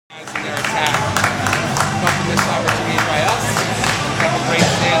In their attack. Bumping this opportunity by us. A couple great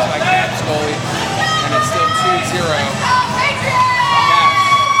stands by Caps goalie. And it's still 2-0. Caps.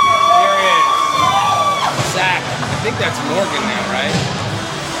 Here it is. Zach. I think that's Morgan now, right?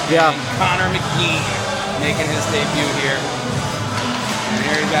 Yeah. And Connor McGee making his debut here. And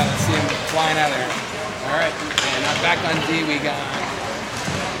here you go. Let's see him flying out of there. Alright. And back on D we got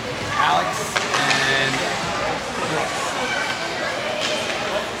Alex and Chris.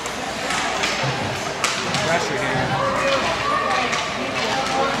 Pressure here.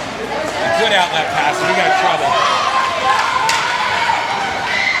 A good outlet pass. We got trouble.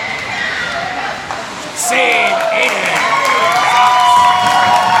 Save, Aiden.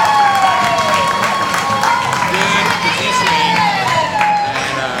 Good positioning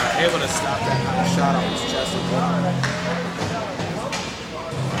and able to stop that kind of shot off his chest as well.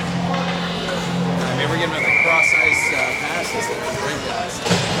 Maybe we're getting another cross ice passes there. Great pass.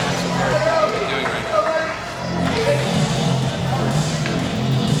 That's what they're doing right now.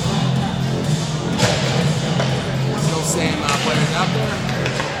 Still same players out there.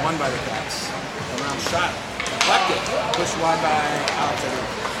 Won by the Caps. Around shot. Deflected. Pushed wide by Alex.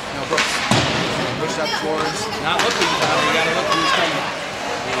 No, Brooks. Pushed up towards. Not looking. You gotta look who's coming.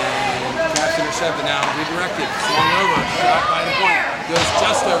 And Caps intercepted now. Redirected. Swung over. Shot by the point. Goes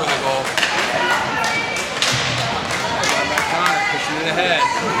just over the goal. Got back Connor. Pushing it ahead.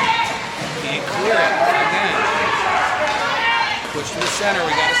 Can't clear it. Again. Push to the center.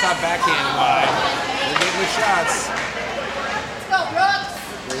 We got to stop backhand wide. We're getting the shots. Let's go, Brooks.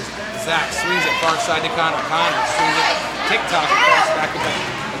 Zach swings it far side to Connor. Connor swings it. TikTok across back to back.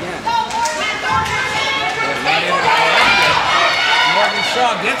 Again. Not able to collect it. Morgan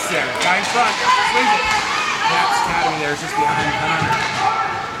Shaw gets there. Guy in front. Swings it. Caps Academy there is just behind Connor.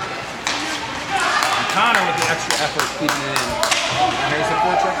 And Connor with the extra effort keeping it in. And here's the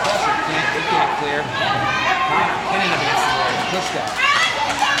forecheck pressure. They can't clear. Connor pinning him against the wall. Push that.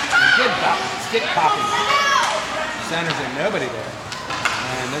 Good stick popping. Centers in, nobody there.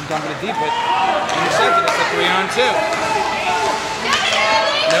 And they're dumping it deep, but intercepted. It's a 3-on-2.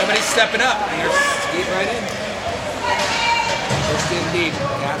 Nobody's stepping up, and they're skate right in. Pushed in deep.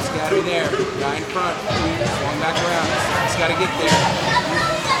 Caps got to be there. Guy in front. Swung back around. Caps got to get there.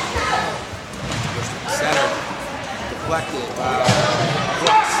 Center. Deflected by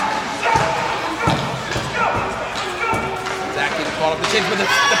Brooks. Zach getting called up the chase, but the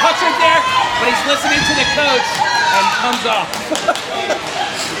puck's right there, but he's listening to the coach and comes off.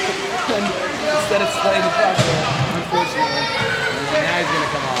 And instead of playing the puck there, unfortunately. And now he's going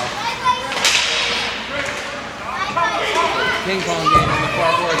to come off. Ping pong game on the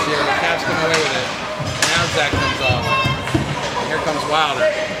far boards here. The Caps come away with it. Now Zach comes off. Here comes Wilder.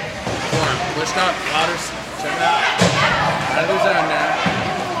 Pushed up. Wilder's check it out. Out of the zone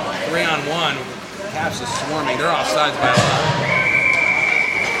now. 3-on-1. Caps is swarming. They're offsides by a lot.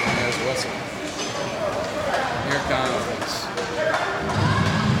 There's a whistle. Here comes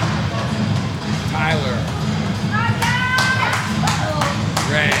Tyler.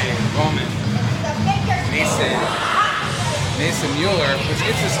 Ray. Bowman. Mason Mueller. What's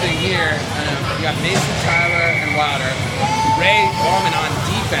interesting here, you got Mason, Tyler, and Wilder. Ray Bowman on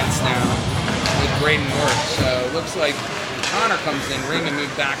defense now with Braden North. So it looks like Connor comes in, Raymond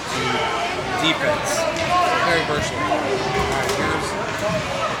moved back to defense. Very versatile. Alright, here's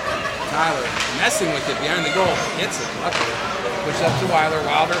Tyler messing with it behind the goal. Hits it, luckily. Push up to Wilder.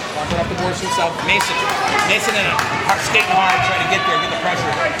 Wilder walking up the boards himself. Mason in a skating hard, trying to get there, get the pressure.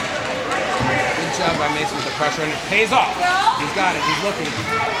 Good job by Mason with the pressure, and it pays off. He's got it, he's looking.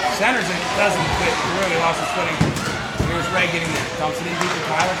 Centers it, doesn't fit. He really lost his footing. Here's Ray getting there. Dumps it in deep to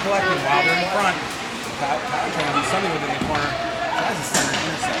Tyler collecting. Wilder in the front. Tyler trying to do something within the corner. Tries to center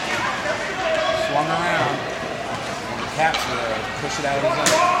intercept. Swung around. And the Caps push it out of his own.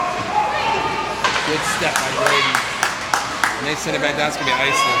 Good step by Braden. And they send it back down. It's going to be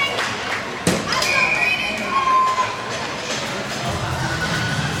Iceland.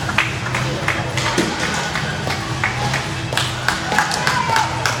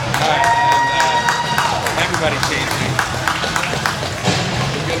 Everybody changing.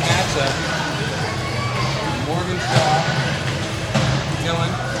 A good matchup. Morgan Shaw,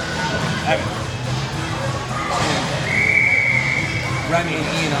 Dylan, Evan, and Remy and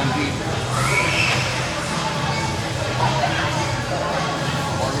Ian on deep.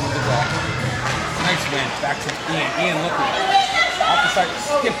 Morgan with the back. Nice win. Back to Ian. Ian looking. Off the side.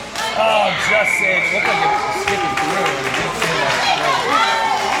 Skip. Oh, just saved. It looked like it was skipping through. And it didn't say that.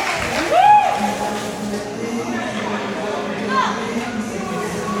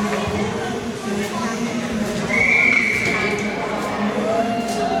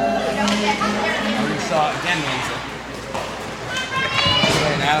 again wins it.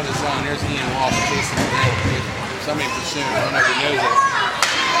 Right out of the zone. There's Ian Walsh chasing the ball with somebody pursuing. I don't know if he knows it.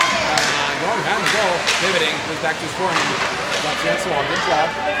 Going behind the goal, pivoting, goes back to his foreman. Got chance to wall. Good job.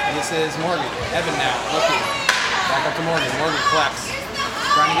 And this is Morgan. Evan now looking. Back up to Morgan. Morgan collects.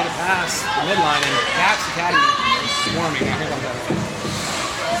 Trying to get it past the midline, and Caps Academy is swarming. Now here comes Evan.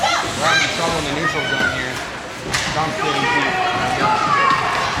 We're having trouble in the neutral zone here. Trump's getting deep.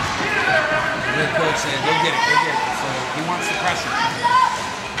 The coach said, go get it, go get it. So he wants the pressure.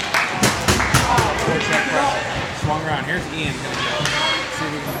 Forecheck pressure. Swung around. Here's Ian going to go. See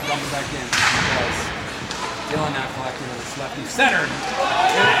if he can dump it back in. He does. Dylan now collecting with his lefty. Centered.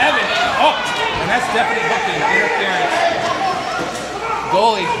 And Evan hooked. And that's definitely hooking. Interference.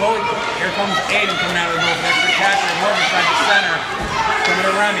 Goalie. Here comes Aiden coming out of the goal. Extra catcher. Morgan tries to center. Coming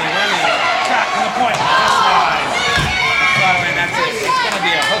to Remy. Shot from the point. Just wide. And that's it. It's going to be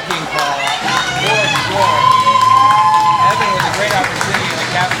a hooking call. Score. Evan with a great opportunity in the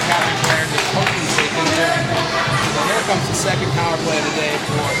Captain Academy player just hoping they couldn't do anything. So here comes the second power play of the day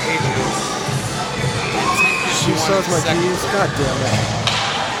for Patriots. She sells my keys. God damn it.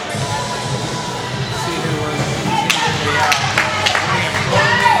 Let's see who we're continuing out. We have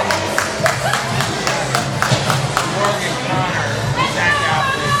Morgan, Connor, Zach out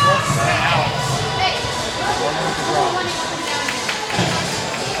with Brooks and Alex. Morgan with the draw.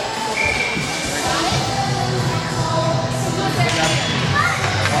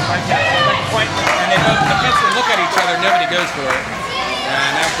 And they both defensively look at each other, nobody goes for it.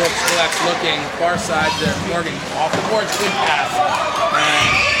 And now Brooks collects looking far side to Morgan. Off the boards, good pass.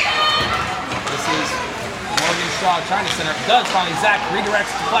 And this is Morgan Shaw trying to center. Does finally. Zach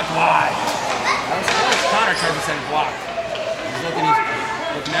redirects to deflect wide. That was close. Connor tried to send it blocked. He's looking at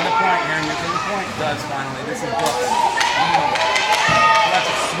the point here, and he's in the point. Does finally. This is Brooks.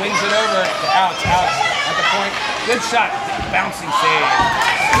 Swings it over to Alex. Alex at the point. Good shot. Bouncing save.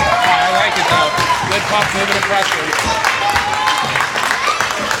 I like it though. Good puck, moving and pressure.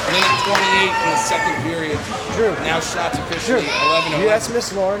 Minute 28 in the second period. Drew. Now shots officially 11-11. You ask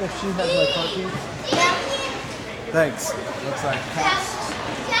Miss Lauren if she has my car keys? Thanks. Looks like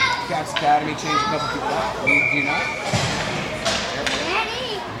Caps Academy changed a couple people up. Do you not?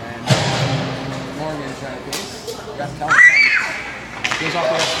 And Morgan trying to pace. Got to tell him something. Goes off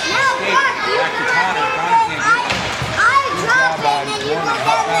the escape. Back to Connor. Connor can't get it. Good job by Morgan.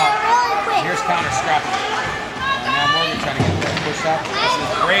 Help out. Here's Connor scrapping. Now Morgan trying to get the push up. This is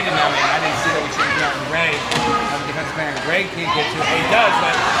Braden now, man. I didn't see that we changed out. And Ray, the defensive player. Ray can't get to it. He does,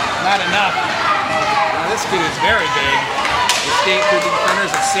 but not enough. Now this kid is very big. The skate through the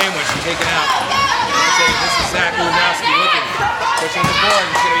defenders is sandwiched and taken out. This is Zach Lewandowski looking. Pushing the board.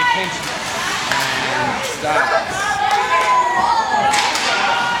 He's going to be pinched. And stops.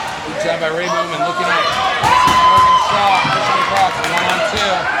 Good job by Ray Bowman looking up. This is Morgan Shaw pushing across. 1-on-2.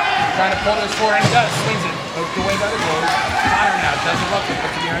 Trying to pull this forward and does. Swings it. Poked away by the goal. Connor now doesn't look it.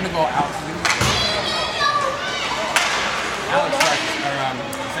 Puts it here in the goal. Alex is going to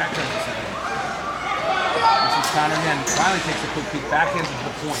Zach tries to center. This is Connor again. Finally takes a quick peek back into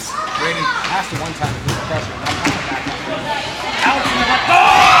the point. Braden has to one time to put the pressure. Now Connor back up. Alex in the front.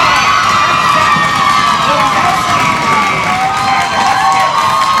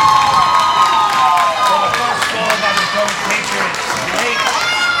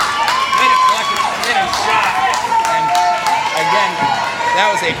 That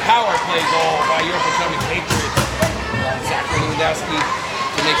was a power play goal by your Potomac Patriots. Zach Lewandowski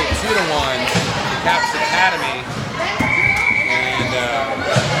to make it 2-1 to Caps Academy. And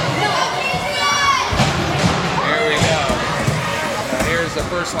there we go. Here's the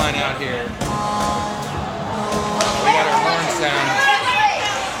first line out here. We got our horn sound.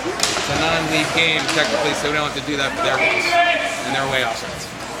 It's a non-league game technically, so we don't have to do that for their goals and their away offsides.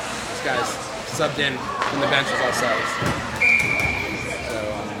 This guy's subbed in from the benches all sides.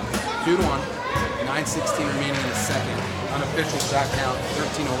 2-1, 9:16 remaining in the second. Unofficial shot count,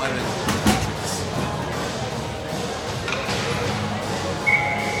 13-11.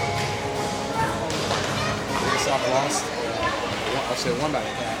 Face-off lost. I'll say one by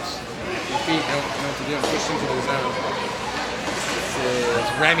the Caps. Your feet don't know what to do. Push into the zone. This is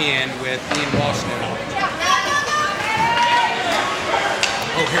Remy in with Ian Walsh now.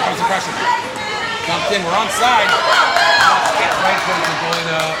 Oh, here comes the pressure. Dumped in. We're onside. Gets right towards the goalie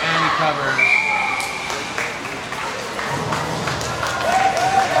though, and he covers.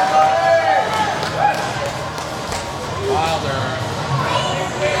 Wilder,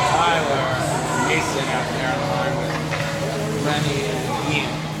 Tyler, Mason out there on the line with Remy and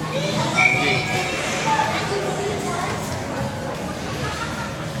Ian.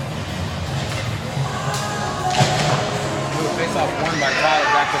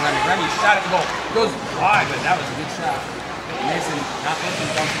 back to Remy. Remy shot at the goal. Goes wide, but that was a good shot. Mason, not looking,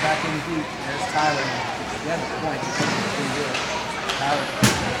 dumps it back in deep. There's Tyler. He had the point. He couldn't do it. Tyler.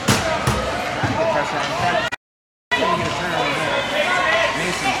 Trying to get pressure on him. Trying to get a turn over there.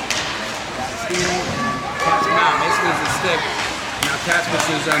 Mason. Got stealing. Cats him out. Mason loses his stick. Now Cats puts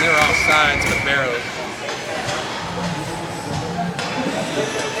his zone. They were off sides, but barely.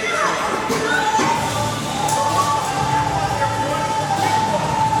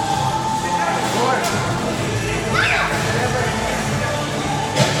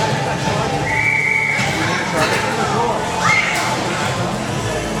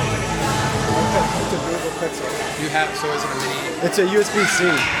 You have, so is it a mini? It's a USB-C.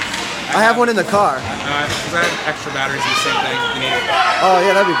 I have one in the car. Because I have extra batteries and the same thing. You need it. Oh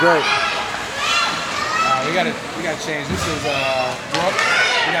yeah, that'd be great. We gotta change. This is Brooke.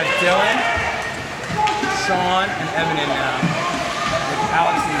 We got Dylan, Sean, and Evan in now. With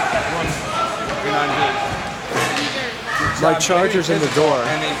Alex and Brooke in on D. My charger's in the door.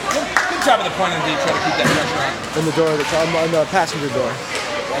 And then good job of the point on D. Try to keep that pressure on. In the door, on the passenger door.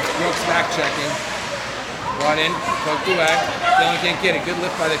 That's Brooks back checking. Brought in, poked away. Dylan can't get it. Good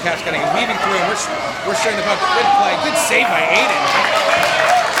lift by the Cats. He's weaving through. We're sharing the puck. Good play. Good save by Aiden.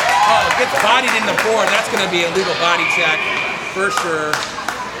 Oh, gets bodied in the board. That's going to be a legal body check for sure.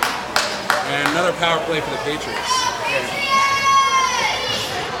 And another power play for the Patriots.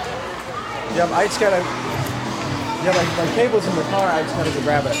 Yeah, I just gotta. Yeah, my cable's in the car. I just gotta go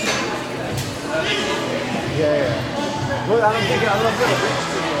grab it. Yeah. Well, I don't know if it'll reach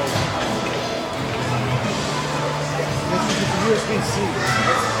to you. This is a USB-C. Is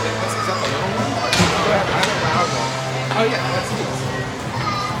that the little one? Yeah, I don't know how long. Oh yeah, that's it.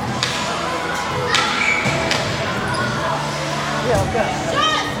 Yeah, okay.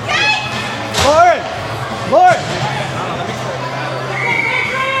 Lauren! Lauren! Let me try the battery.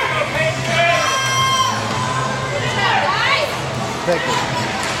 Thank you.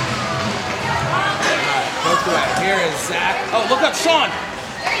 Alright, go ahead. Here is Zach. Oh, look up, Sean!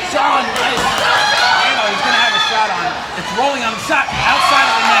 Sean! I know, he's going to have a shot on. It's rolling on the shot outside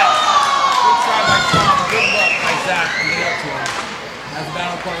of the net. Good try by Sean. Good look by Zach. Get up to him. Has the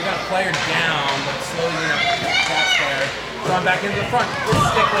battle point. We got a player down, but slowly getting a Cats player. Sean back into the front. Good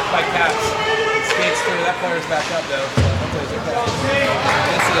stick lift by Cats. Skates through. That player's back up, though. This is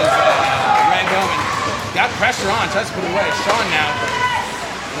Ray Bowman. Got pressure on. Tries to put it away. Sean now.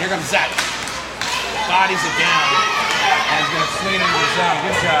 And here comes Zach. Bodies it down. And he's going to swing it into the zone.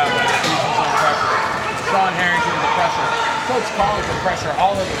 Good job. Zone pressure. Sean Harrington with the pressure. Coach calling for pressure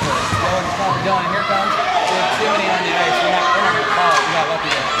all over the place. Dylan's calling Dylan. Here comes. There's too many on the ice. We're not going to call it. We got lucky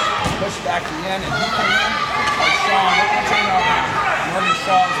there. Push back to the end. And he comes in. Sean, look at the all around. Morgan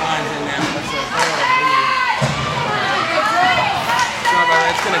Shaw's line's in now. That's a forward lead.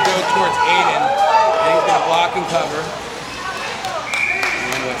 It's going to go towards Aiden. And he's going to block and cover.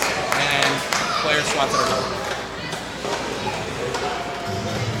 And player swats it over.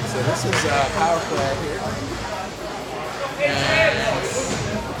 So this is a power play here. And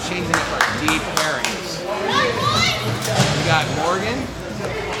changing up our deep pairings. We got Morgan,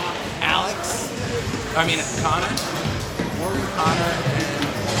 Connor, Morgan, Connor, and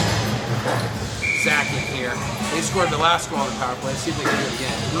Zach in here. They scored the last goal on the power play. Let's see if they can do it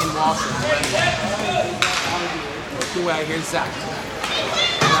again. Ian Walsh and Lenny. Two away. Here's Zach.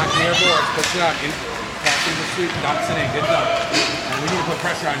 Zach near boards, puts it up. Passing the sweep, dumps it in. Good dump. And we need to put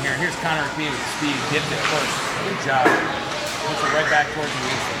pressure on here. Here's Connor with speed. Dipped it first. Good job. Puts it right back towards the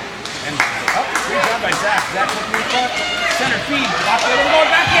inside. And good job by Zach. Zach looking in front. Center feed. Blocked it. Going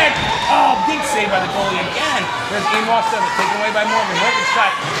back in. Oh, big save by the goalie again. There's Ian Walsh taken away by Morgan. Morgan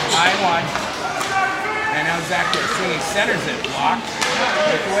shot. High and wide. And now Zach there swinging. Centers it. Blocked.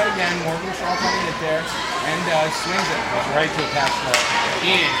 Take away again. Morgan Shaw trying to get there. And swings it. Goes right to a pass ball.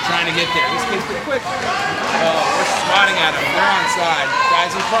 Ian trying to get there. This kid's pretty quick. Oh, we're swatting at him. We're onside.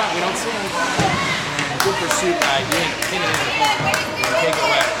 Guys in front. We don't see him. Good pursuit by Ian. Pin it in the corner. Take it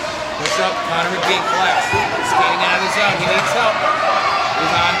away. Push up. Connor McGee collects. Skating out of the zone. He needs help.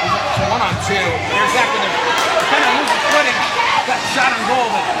 He's on 1-on-2. There's Zach with him. Kind of loses footing. Got shot on goal,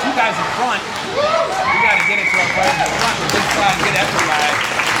 but two guys in front. We got to get it to our players in front. Good try and good effort by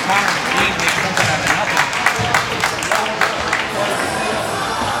Connor McGee. Makes something out of nothing.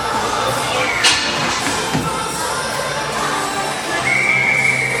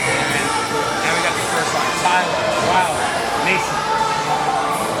 Now we got the first line. Tyler, Wilder, Mason.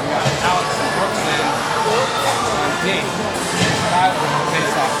 We got Alex and Brooks in on D. Tyler with the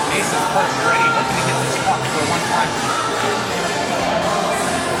face off. Mason's first ready, looking to get this puck for one time.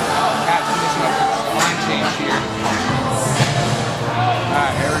 Cats finishing up the line change here.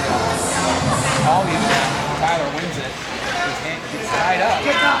 Alright,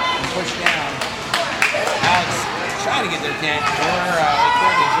 trying to get there, can't.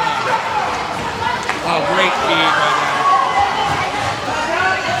 Oh, great feed right now.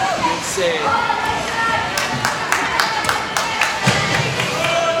 Good save.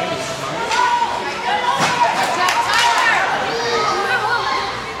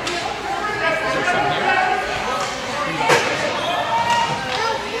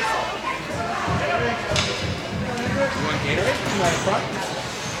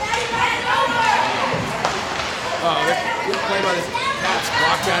 Oh, good play by the Pats.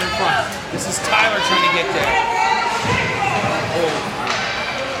 Blocked down in front. This is Tyler trying to get there. Oh.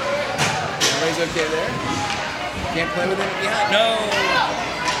 Everybody's okay there? Can't play with him behind. No!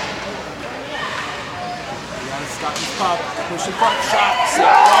 You gotta stop this puck. Push the puck. Shot. Oh!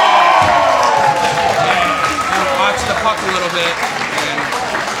 And watch the puck a little bit and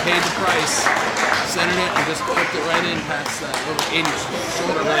paid the price. Centered it and just flipped it right in past that little 80's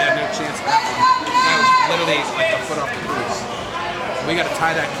shoulder. Really had no chance at that one. That was literally like a foot off the crease. We got to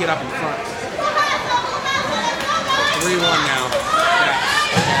tie that kid up in front. 3-1 now.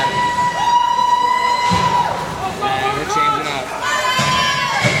 And we're changing up.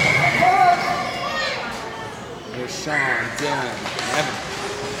 There's Sean, Dylan, Evan.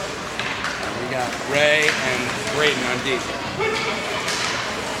 And we got Ray and Braden on D.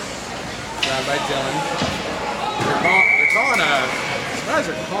 By Dylan. They're calling a. These guys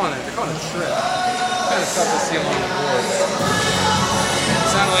are calling it. They're calling it trip. Kind of tough to see along the board. It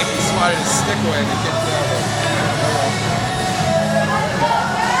sounded like he swatted his stick away and it didn't go.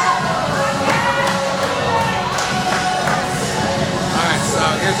 Alright, so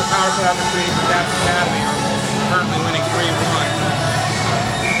here's the power play opportunity for Caps Academy. Currently winning 3-1.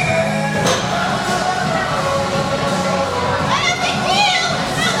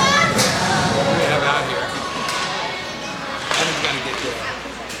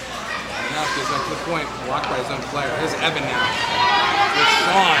 Is up to the point, blocked by his own player. Here's Evan now. Here's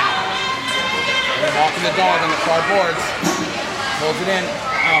Sean. And walking the dog on the far boards. Holds it in.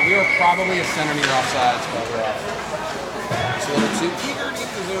 We were probably a centimeter offsides, but we're off. It's a little too eager to get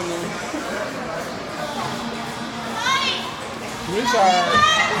the zone there. Who's our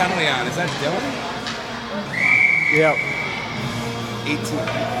penalty on? Is that Dylan? Yep. 18. So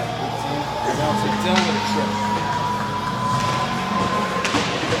Dylan with a trip.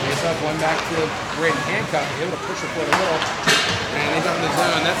 Up one back to Braden Hancock, able to push her foot a little, and they dump in the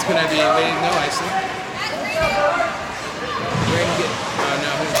zone. That's going to be no icing. Braden get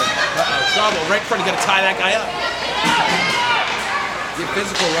trouble right in front. You got to tie that guy up. Get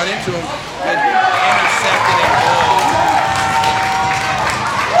physical, run into him, good intercepted and goal.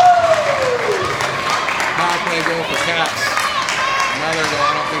 Power play goal for Caps. Another goal.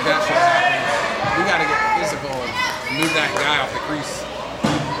 I don't think that should happen. We got to get physical and move that guy off the crease.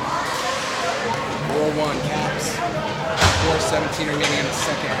 4-1 Caps. 4:17 remaining in the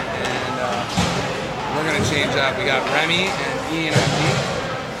second, and we're gonna change up. We got Remy and Ian on D.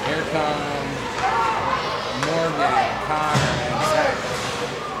 Here come Morgan, Connor, and Zach.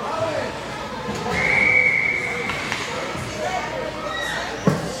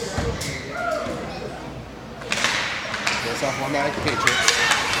 Goes off one back to Patriots.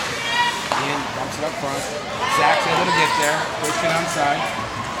 Ian bumps it up front. Zach's able to get there. Push it onside.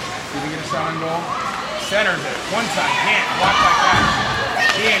 See if we get a shot on goal. Centers it. One side. Can't. Blocked by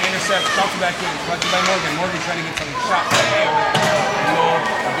Cash. Ian intercepts. Dumps it back in. Collected by Morgan. Morgan trying to get some shot. Goal.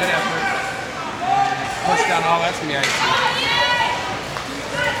 A good effort. Push down all. That's going to be icy.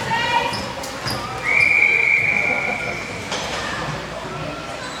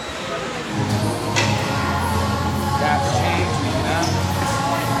 That's change. Moving up.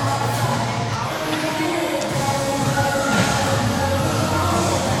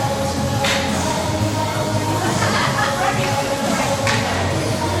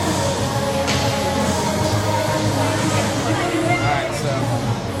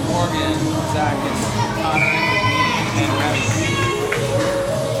 Zach and Connor and Remy.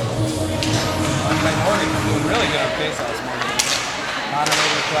 Morgan doing really good on faceoffs. Connor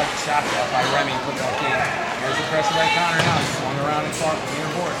able to collect the shot off by Remy and put that in. There's the pressure by Connor now. Swung around and fought near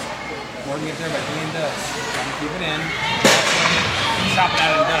boards. Morgan gets there, but Ian does. Trying to keep it in. Chop it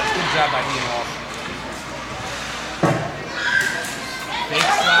out and does. Good job by Ian Walsh. Big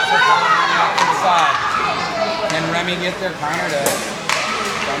slap for Connor on the opposite side. Can Remy get there? Connor does.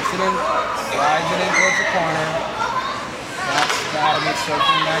 Dumps it in, slides it in towards the corner. That's Academy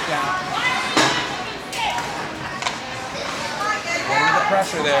circling back down. Getting the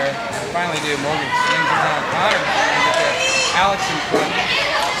pressure there. And finally do. Morgan swings around. Connor trying to get there. Alex in front.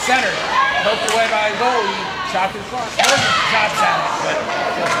 Center. Poked away by a goalie. Chopped in front. Morgan chops at it, but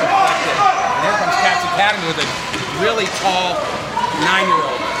just deflected. And here comes Caps Academy with a really tall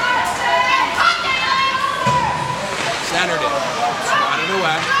 9-year-old. Centered it. Swatted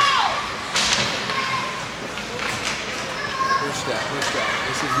away. Pushed that, pushed that.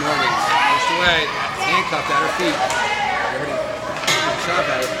 This is Morgan's. Pushed away. Handcuffed at her feet. Everybody shot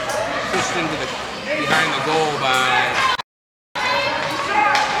at it. Pushed into the behind the goal by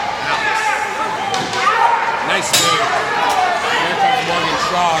Alex. Nice move. Here comes Morgan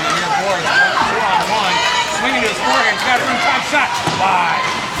Shaw and then here Boris. 2-on-1. Swinging to his forehead. He's got a top shot. Wide.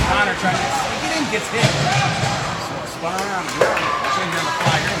 Connor trying to sneak it in, gets hit. Spun around. That's in here on the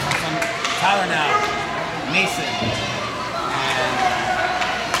fly. Here comes Tyler now. Mason. And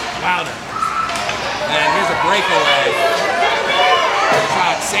Wilder. And here's a breakaway.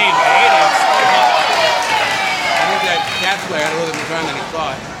 Shot saved by Adams. I think that Cats player had a little bit more time than he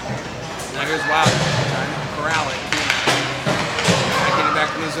thought. Now here's Wilder. Trying to corral it. Getting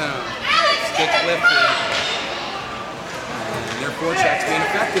back in the zone. Stick lifted. And their forecheck's being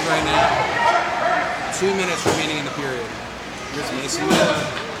effective right now. 2 minutes remaining in the period. Here's Mason Miller.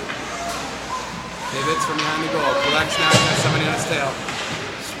 Pivots from behind the goal. Collects now. He's got somebody on his tail.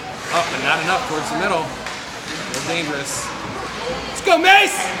 Up, but not enough towards the middle. A little dangerous. Let's go,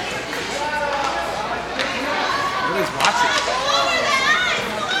 Mace! Everybody's watching.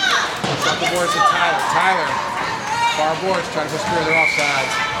 Push up the boards to Tyler. Tyler. Far boards trying to push through their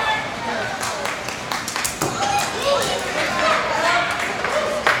offsides.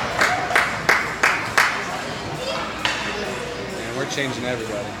 And we're changing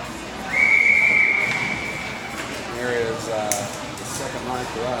everybody. Here is the second line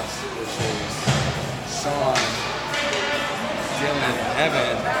for us, which is Sean, Dylan,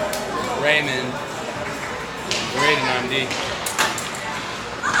 Evan, Raymond, Braden on D.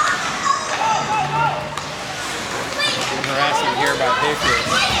 Harassment here by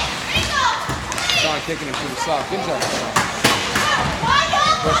Patriots. Sean kicking him to the soft. Good job, Sean.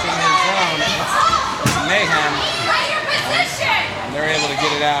 Pushing his zone. It's mayhem. And they're able to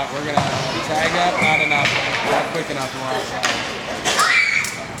get it out. We're going to tag up. Not enough. Not quick enough for our side.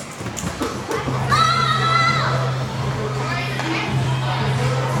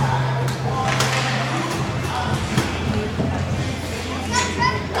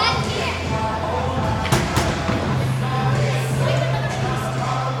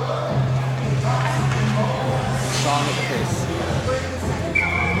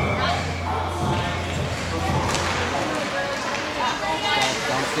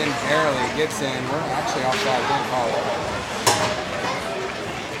 Barely gets in. We're actually offside. Don't call it.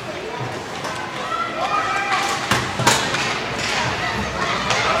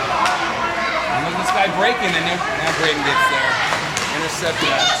 And look at this guy breaking, and now Braden gets there.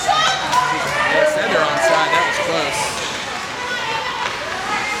 Intercepted us. They said they're onside. That was close.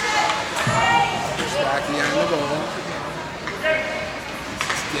 Push back behind the goal.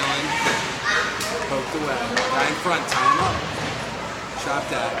 Dylan. Poked away. Guy in front. Tie him up.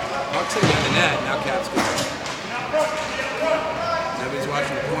 Chopped at. Puck's in the net. Now Caps go. Nobody's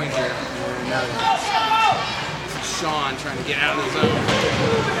watching the point here. And now this is Sean trying to get out of the zone.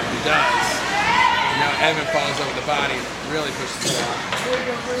 He does. And now Evan follows up with the body. Really pushes it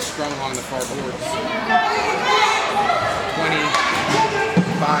out. Strung along the far boards.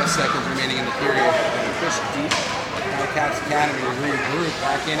 25 seconds remaining in the period. And push deep. Now Caps Academy to regroup.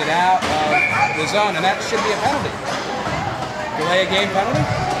 Back in and out of the zone. And that should be a penalty. Delay a game penalty?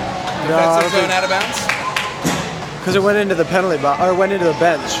 Defensive zone out of bounds? Because it went into the penalty box, or went into the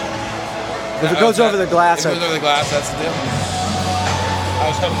bench. If it goes over the glass. If it goes over the glass, that's the deal. I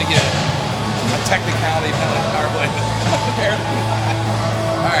was hoping to get a technicality penalty power play, but apparently not.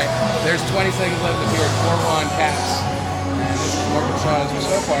 Alright, there's 20 seconds left in the period. 4-1 Caps. And Morgan Shaw has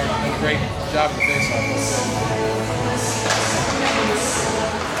so far done a great job with the face-off.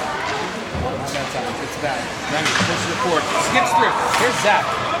 That time. It's back. Remy pushes it forward. Skips through. Here's Zach.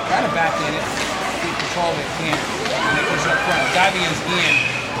 Trying to back in it. Keep control of it. Can't. And they push it up front. Diving is Ian.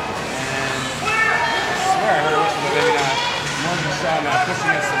 And I swear I heard a whistle, but maybe not. Morgan Shaw now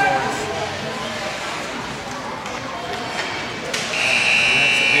pushing against the board.